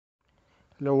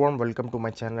Hello everyone, welcome to my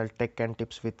channel Tech and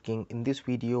Tips with King. In this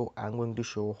video, I'm going to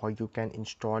show how you can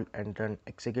install and run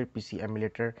Exagear PC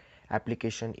emulator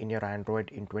application in your Android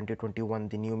in 2021,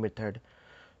 the new method.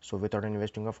 So without any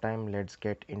wasting of time, let's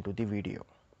get into the video.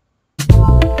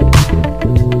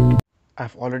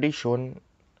 I've already shown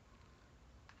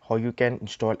how you can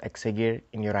install Exagear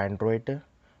in your Android,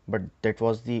 but that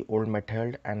was the old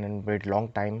method and in very long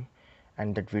time,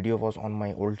 and that video was on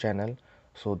my old channel.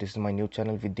 So this is my new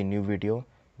channel with the new video.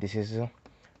 This is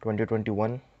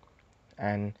 2021,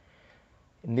 and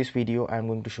in this video I am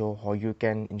going to show how you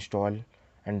can install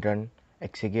and run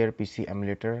Exagear PC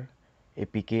emulator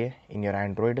APK in your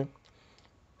Android.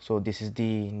 So this is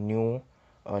the new,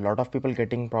 a lot of people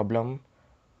getting problem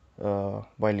while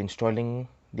installing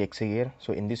the Exagear.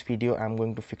 So in this video I am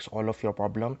going to fix all of your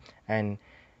problem, and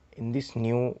in this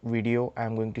new video I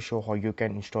am going to show how you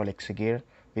can install Exagear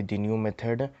with the new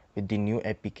method, with the new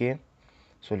APK.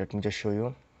 So let me just show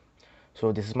you.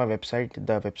 So this is my website,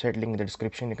 the website link in the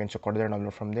description. You can check out and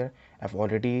download from there. I've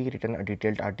already written a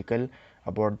detailed article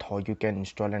about how you can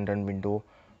install and run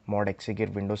mod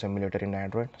Exagear Windows emulator in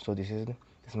Android. So this is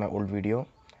my old video.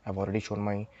 I've already shown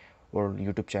my old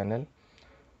YouTube channel.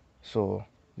 So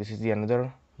this is the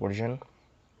another version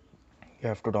you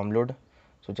have to download.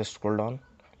 So just scroll down.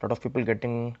 A lot of people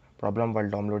getting problem while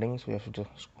downloading, so you have to just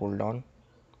scroll down.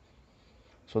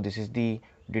 So this is the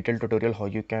detailed tutorial how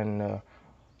you can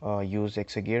use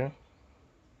Exagear.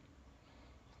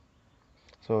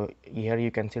 So here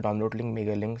you can see download link,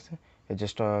 mega links. You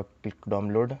just click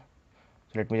download.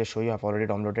 So let me just show you. I've already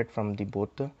downloaded from the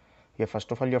both. Here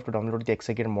first of all you have to download the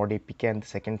Exagear mod APK, and the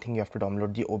second thing you have to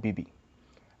download the OBB.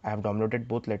 I have downloaded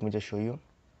both. Let me just show you.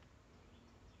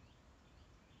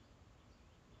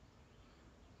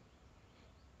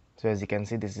 So as you can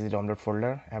see, this is the download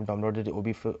folder. I have downloaded the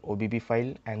OBB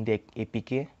file and the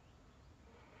APK.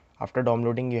 After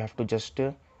downloading, you have to just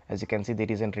as you can see, there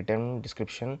is a written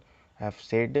description. I have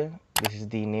said this is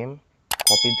the name.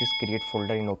 Copy this, create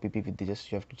folder in OPP with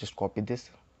this. You have to just copy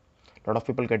this. A lot of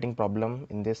people getting problem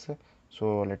in this,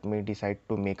 so let me decide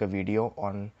to make a video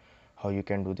on how you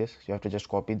can do this. You have to just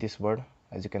copy this word.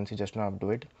 As you can see, just now I've do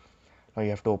it. Now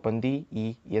you have to open the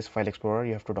ES file explorer.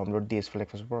 You have to download the ES file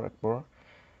explorer.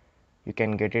 You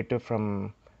can get it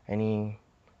from any,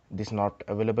 this not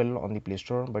available on the Play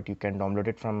Store, but you can download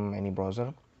it from any browser.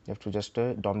 You have to just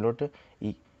download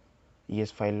ES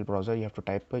file browser. You have to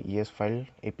type ES file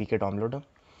APK download.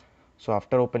 So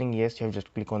after opening ES, you have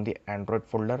just click on the Android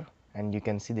folder, and you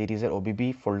can see there is a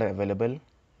OBB folder available.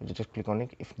 You just click on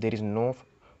it. If there is no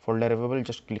folder available,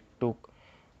 just click to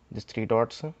these three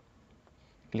dots,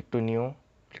 click to new,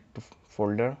 click to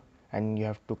folder, and you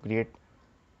have to create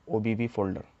OBB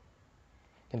folder.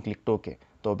 Then click to OK.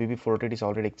 The OBB folder is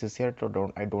already exists here,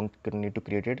 so I don't need to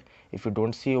create it. If you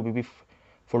don't see OBB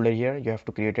folder here, you have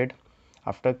to create it.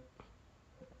 After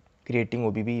creating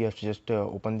OBB, you have to just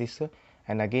open this,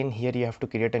 and again here you have to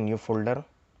create a new folder.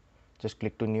 Just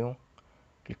click to new,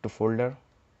 click to folder,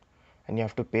 and you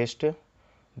have to paste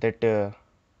that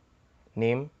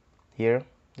name here.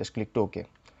 Just click to OK.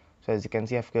 So as you can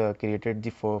see, I've created the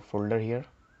folder here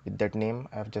with that name.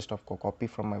 I have just copy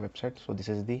from my website. So this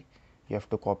is the, you have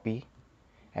to copy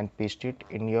and paste it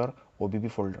in your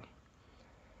OBB folder.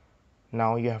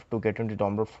 Now you have to get into the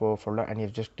download folder, and you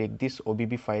just take this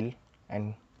OBB file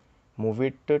and move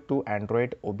it to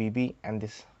Android OBB, and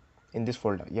this in this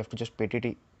folder you have to just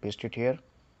paste it here,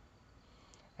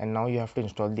 and now you have to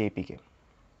install the APK.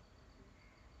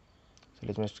 So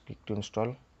let's just click to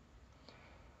install.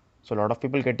 So a lot of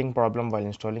people getting problem while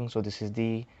installing, so this is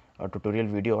the tutorial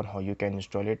video on how you can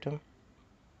install it.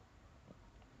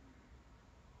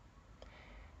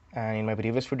 And in my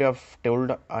previous video I've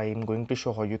told I am going to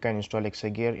show how you can install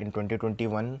Exagear in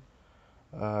 2021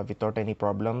 without any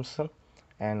problems,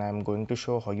 and I'm going to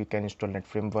show how you can install net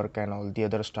framework and all the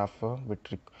other stuff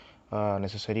which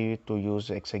necessary to use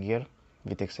Exagear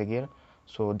with Exagear.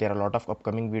 So there are a lot of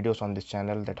upcoming videos on this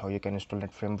channel that how you can install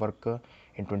net framework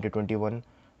in 2021,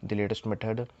 the latest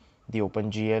method, the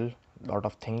OpenGL, lot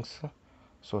of things.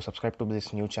 So subscribe to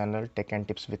this new channel Tech and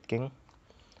Tips with King.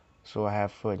 So I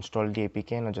have installed the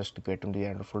APK, and I just get into the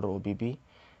Android folder OBB,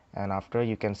 and after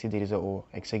you can see there is a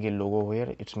Exagear logo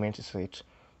here. It means it's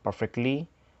perfectly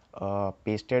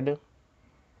pasted.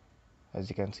 As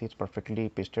you can see, it's perfectly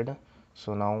pasted.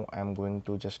 So now I am going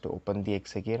to just open the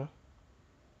Exagear.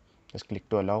 Just click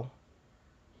to allow.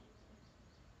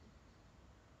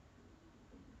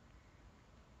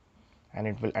 And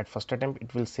it will, at first attempt,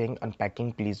 it will saying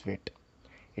unpacking, please wait.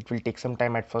 It will take some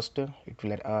time at first. It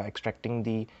will extracting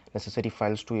the necessary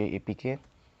files to a APK.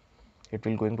 It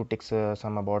will going to take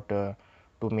some about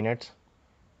 2 minutes.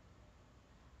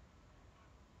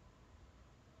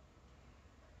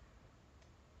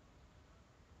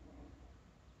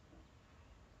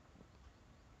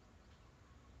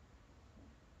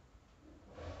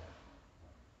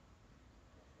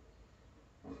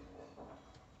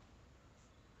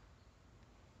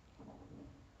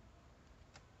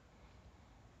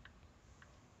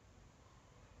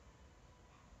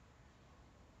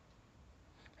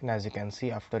 and as you can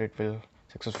see, after it will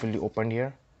successfully open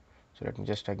here. So let me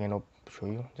just again show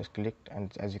you. Just click,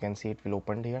 and as you can see, it will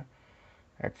open here.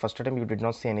 At first attempt you did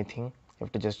not see anything. You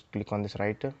have to just click on this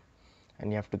right,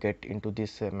 and you have to get into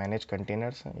this manage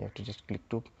containers. You have to just click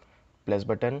to plus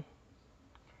button.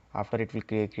 After it will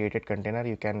created container,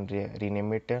 you can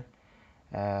rename it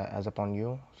as upon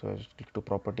you. So just click to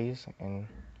properties, and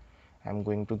I'm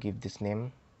going to give this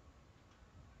name.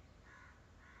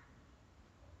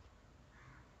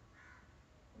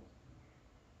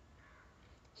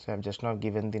 So I've just now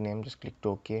given the name. Just click to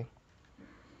OK.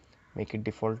 Make it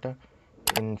default.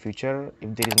 In future,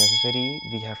 if there is necessary,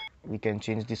 we can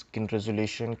change the skin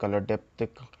resolution, color depth,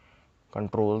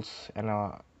 controls,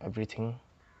 and everything.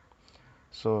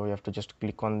 So you have to just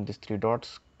click on these three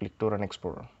dots, click to run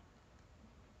explorer.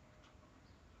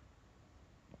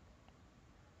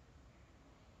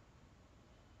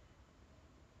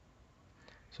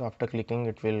 So after clicking,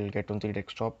 it will get on the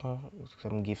desktop.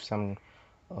 Give some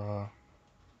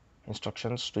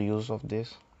instructions to use of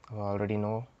this. I already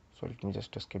know, so let me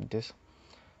just skip this.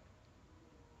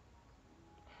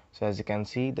 So as you can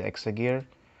see, the Exagear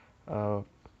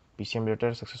PC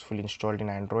emulator successfully installed in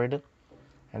Android.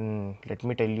 And let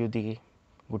me tell you the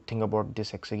good thing about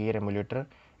this Exagear emulator.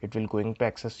 It will going to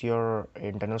access your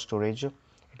internal storage.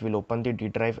 It will open the D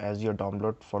drive as your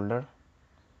download folder.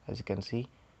 As you can see,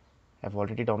 I've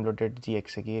already downloaded the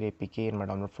Exagear APK in my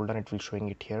download folder. It will showing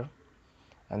it here,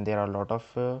 and there are a lot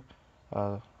of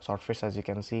softwares as you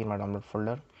can see in my download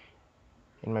folder.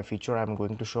 In my future, I'm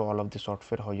going to show all of the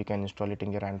software how you can install it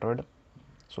in your Android.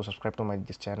 So subscribe to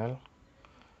this channel.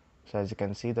 So as you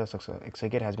can see, the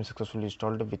Exagear has been successfully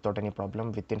installed without any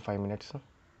problem within 5 minutes.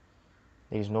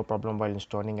 There is no problem while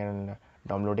installing and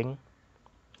downloading.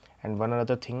 And one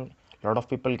other thing, a lot of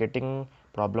people getting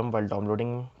problem while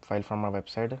downloading file from my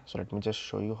website. So let me just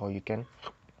show you how you can.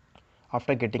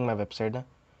 After getting my website,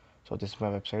 so this is my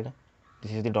website,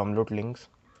 this is the download links.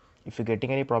 If you're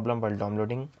getting any problem while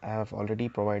downloading, I have already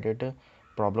provided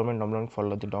problem in downloading,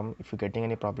 follow the DOM. If you're getting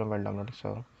any problem while downloading, so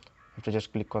you have to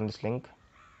just click on this link.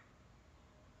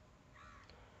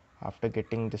 After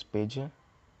getting this page,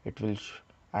 it will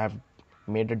I have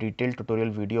made a detailed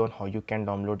tutorial video on how you can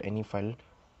download any file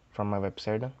from my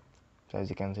website. So as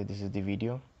you can see, this is the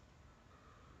video.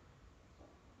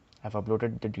 I've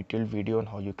uploaded the detailed video on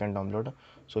how you can download.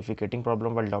 So if you're getting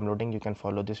problem while downloading, you can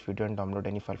follow this video and download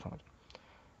any file from it.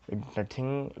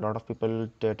 Nothing, a lot of people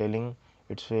telling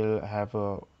it will have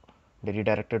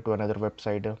redirected to another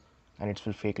website and it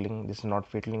will fake link. This is not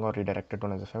fake link or redirected to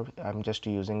another site. I'm just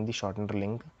using the shortened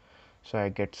link, so I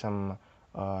get some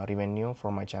revenue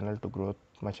from my channel to grow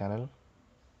my channel.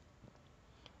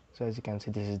 So as you can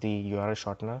see, this is the URL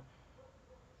shortener.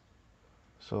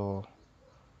 So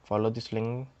follow this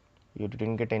link. You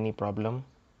didn't get any problem.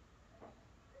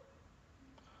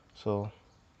 So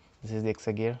this is the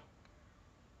Exagear,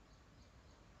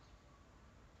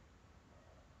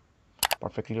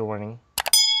 perfectly running.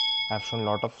 I have shown a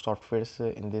lot of softwares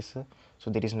in this, so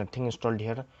there is nothing installed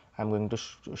here. I'm going to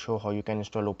show how you can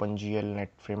install OpenGL, Net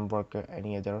Framework,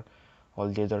 any other, all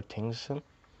the other things.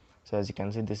 So as you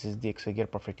can see, this is the Exagear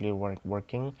perfectly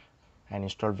working and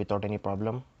installed without any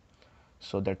problem.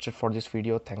 So that's it for this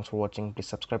video. Thanks for watching. Please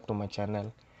subscribe to my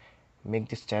channel. Make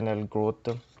this channel growth.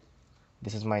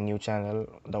 This is my new channel.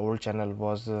 The old channel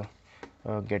was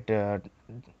get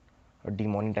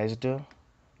demonetized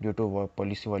due to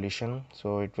policy violation,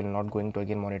 so it will not going to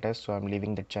again monetize. So I'm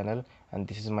leaving that channel, and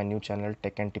this is my new channel,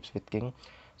 Tech and Tips with King.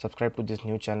 Subscribe to this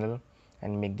new channel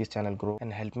and make this channel grow,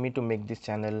 and help me to make this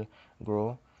channel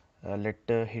grow. Let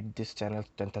hit this channel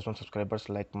 10,000 subscribers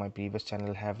like my previous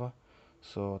channel have.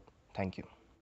 So thank you.